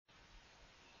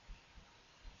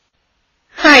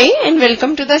Hi and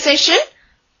welcome to the session.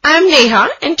 I am Neha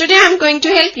and today I am going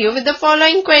to help you with the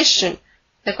following question.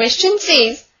 The question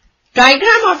says,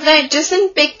 diagram of the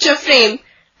adjacent picture frame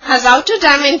has outer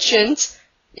dimensions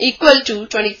equal to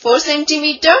 24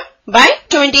 cm by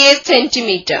 28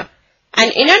 cm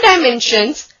and inner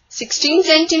dimensions 16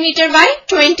 cm by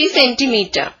 20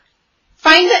 cm.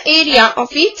 Find the area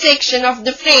of each section of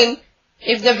the frame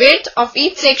if the width of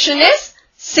each section is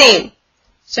same.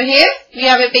 So here we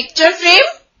have a picture frame.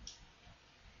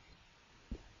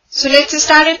 So let's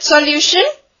start its solution.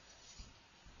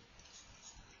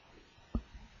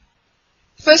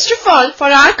 First of all, for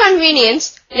our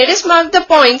convenience, let us mark the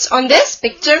points on this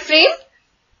picture frame.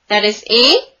 That is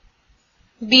A,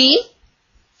 B,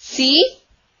 C,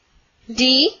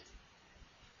 D,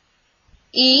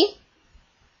 E,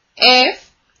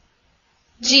 F,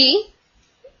 G,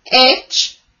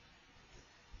 H.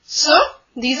 So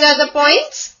these are the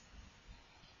points.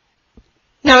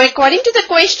 Now according to the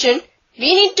question,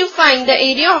 we need to find the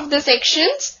area of the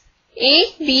sections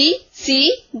A, B,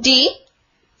 C, D,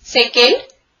 second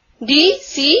D,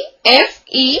 C, F,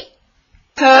 E,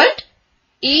 third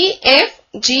E, F,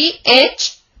 G,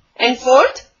 H and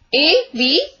fourth A,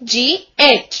 B, G,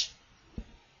 H.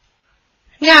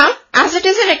 Now as it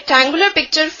is a rectangular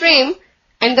picture frame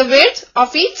and the width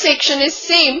of each section is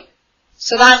same,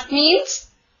 so that means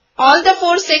all the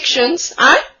four sections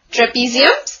are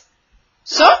trapeziums.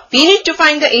 So we need to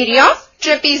find the area of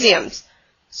trapeziums.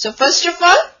 So first of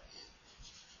all,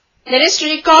 let us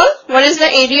recall what is the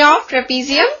area of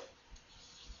trapezium.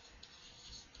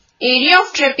 Area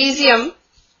of trapezium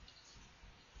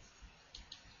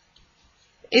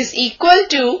is equal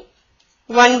to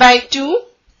 1 by 2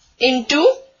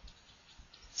 into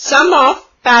sum of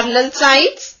parallel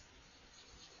sides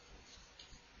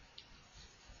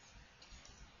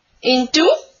into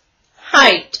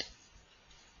height,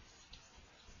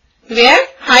 where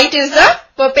height is the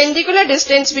perpendicular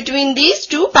distance between these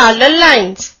two parallel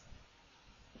lines.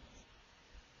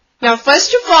 Now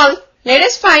first of all, let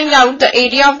us find out the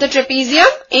area of the trapezium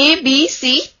A, B,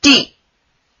 C, D.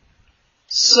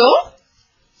 So,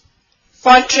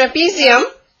 for trapezium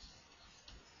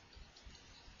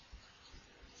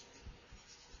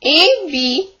A,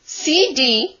 B, C,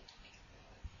 D,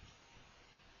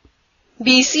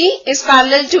 BC is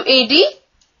parallel to AD.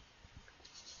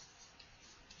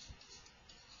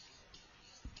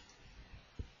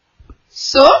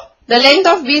 So, the length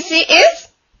of BC is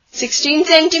 16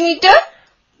 cm,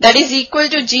 that is equal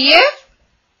to GF.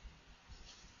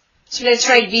 So, let's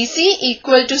write BC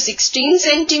equal to 16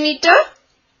 cm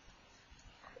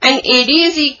and AD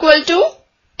is equal to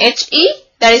HE,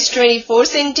 that is 24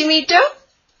 cm.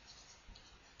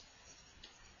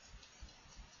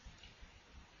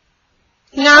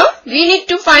 Now, we need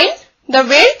to find the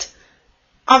width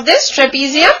of this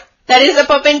trapezium, that is the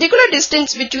perpendicular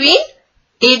distance between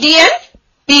AD and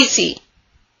BC.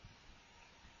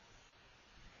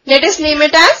 Let us name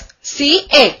it as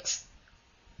CX.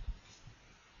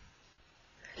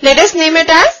 Let us name it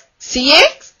as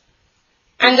CX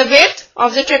and the width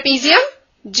of the trapezium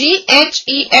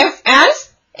GHEF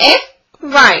as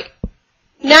FY.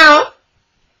 Now,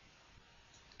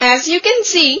 as you can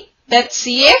see that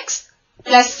CX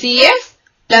plus CF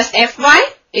plus FY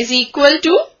is equal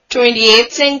to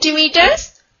 28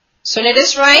 centimeters. So let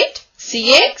us write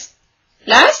CX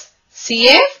plus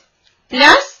CF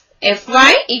plus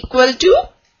FY equal to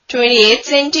 28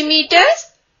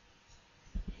 centimeters.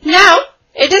 Now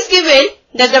it is given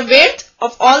that the width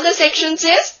of all the sections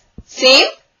is same.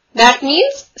 That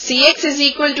means CX is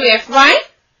equal to FY.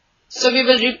 So we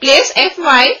will replace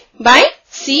FY by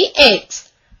CX.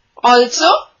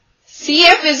 Also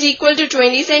CF is equal to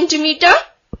 20 centimeter.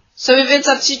 So we will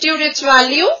substitute its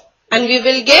value and we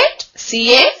will get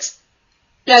CX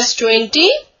plus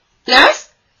 20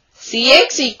 plus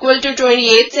CX equal to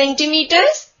 28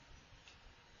 centimeters.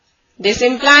 This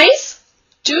implies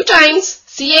 2 times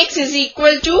CX is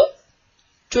equal to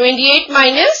 28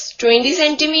 minus 20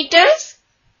 centimeters.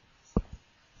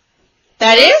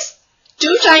 That is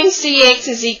 2 times CX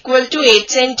is equal to 8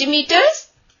 centimeters.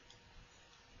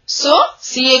 So,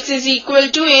 CX is equal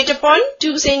to 8 upon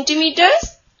 2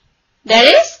 centimeters. That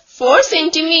is 4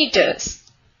 centimeters.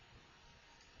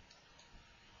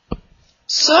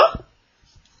 So,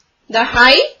 the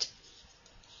height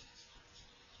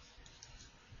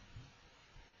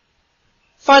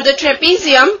for the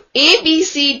trapezium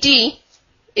ABCD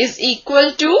is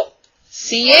equal to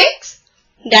CX,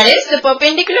 that is the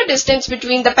perpendicular distance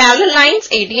between the parallel lines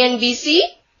AD and BC,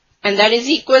 and that is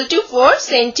equal to 4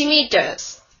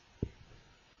 centimeters.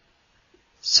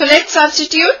 So let's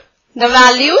substitute the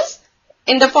values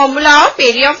in the formula of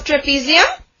area of trapezium.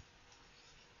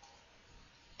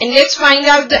 And let's find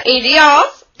out the area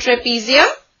of trapezium.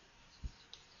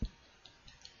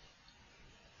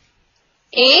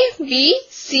 A, B,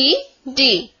 C,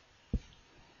 D.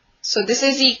 So this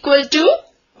is equal to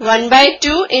 1 by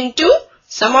 2 into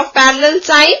sum of parallel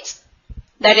sides,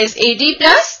 that is AD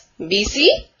plus BC,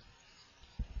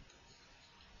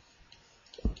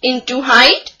 into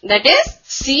height, that is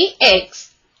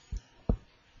CX.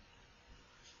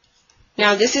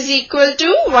 Now this is equal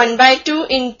to 1 by 2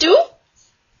 into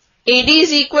AD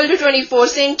is equal to 24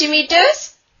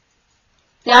 centimeters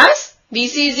plus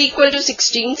BC is equal to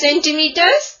 16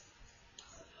 centimeters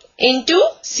into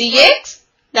CX,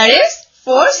 that is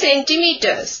 4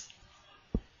 centimeters.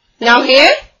 Now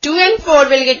here 2 and 4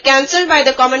 will get cancelled by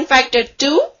the common factor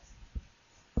 2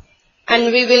 and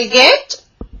we will get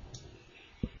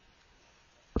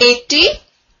 80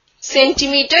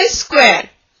 centimeters square.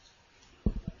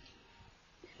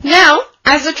 Now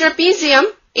as the trapezium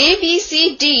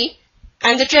ABCD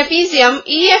and the trapezium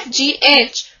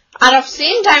EFGH are of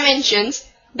same dimensions,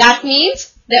 that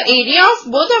means the area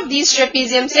of both of these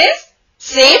trapeziums is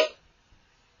same.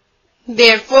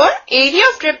 Therefore, area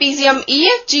of trapezium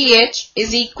EFGH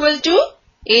is equal to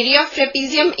area of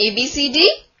trapezium ABCD,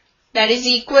 that is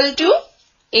equal to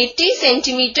 80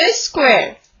 centimeters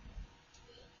square.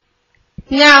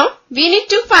 Now, we need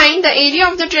to find the area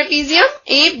of the trapezium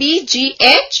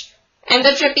ABGH and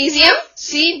the trapezium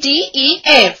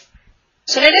CDEF.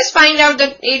 So let us find out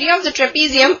the area of the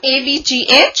trapezium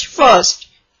ABGH first.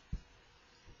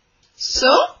 So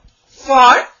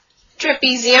for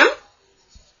trapezium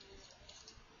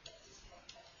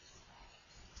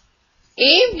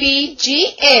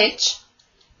ABGH,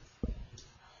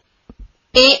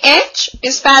 AH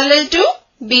is parallel to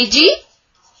BG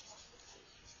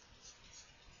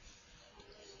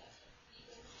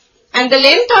and the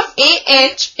length of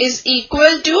AH is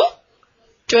equal to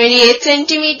 28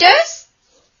 centimeters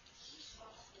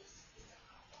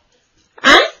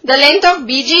and the length of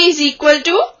BG is equal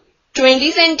to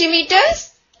 20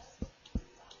 centimeters.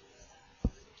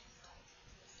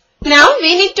 Now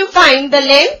we need to find the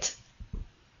length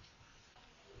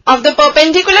of the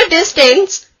perpendicular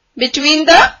distance between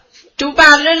the two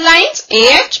parallel lines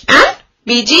AH and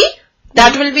BG.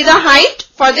 That will be the height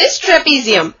for this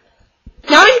trapezium.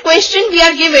 Now in question we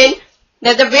are given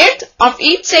that the width of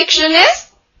each section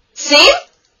is same.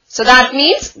 So that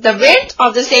means the width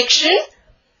of the section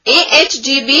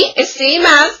AHGB is same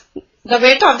as the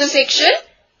width of the section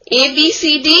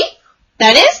ABCD,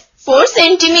 that is 4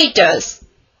 centimeters.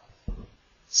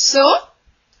 So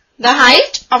the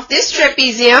height of this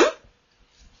trapezium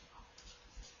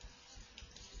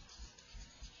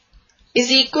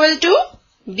is equal to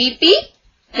BP,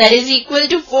 that is equal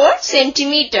to 4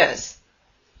 centimeters.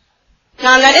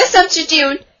 Now let us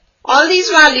substitute all these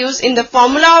values in the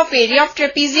formula of area of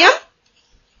trapezium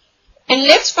and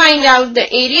let's find out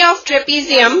the area of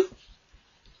trapezium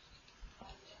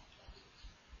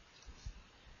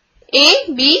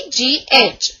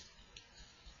ABGH.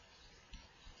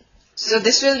 So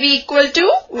this will be equal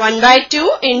to 1 by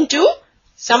 2 into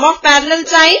sum of parallel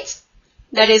sides,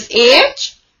 that is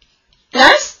AH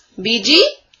plus BG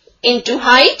into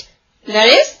height, that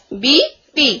is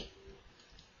BP.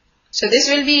 So this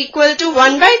will be equal to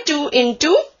 1 by 2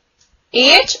 into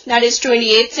AH, that is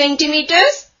 28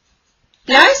 centimeters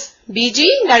plus BG,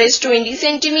 that is 20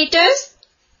 centimeters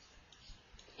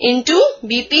into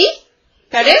BP,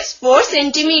 that is 4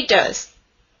 centimeters.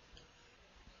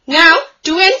 Now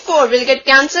 2 and 4 will get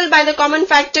cancelled by the common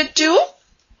factor 2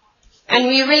 and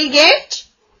we will get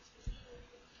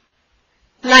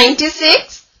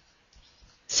 96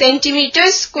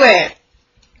 centimeters square.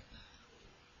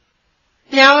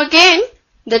 Now again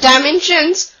the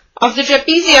dimensions of the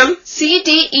trapezium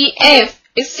CDEF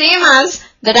is same as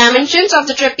the dimensions of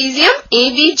the trapezium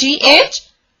ABGH.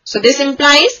 So this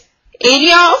implies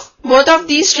area of both of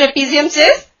these trapeziums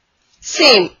is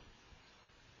same.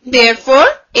 Therefore,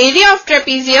 area of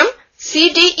trapezium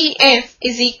CDEF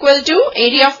is equal to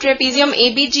area of trapezium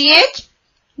ABGH,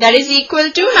 that is equal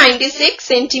to 96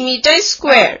 centimeters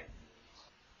square.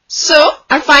 So,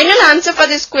 our final answer for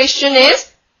this question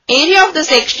is area of the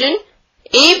section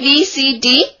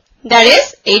ABCD, that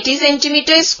is 80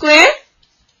 centimeters square.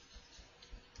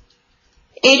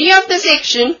 Area of the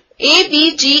section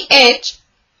ABGH,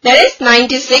 that is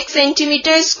 96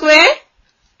 centimeters square.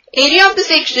 Area of the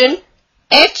section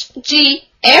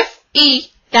HGFE,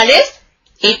 that is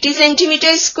 80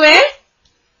 centimeters square.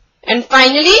 And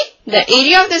finally, the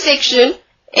area of the section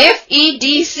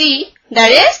FEDC,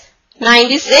 that is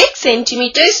 96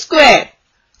 centimeters square.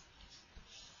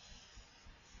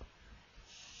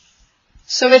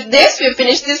 So with this, we have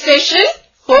finished this session.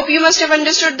 Hope you must have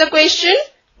understood the question.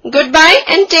 Goodbye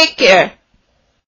and take care.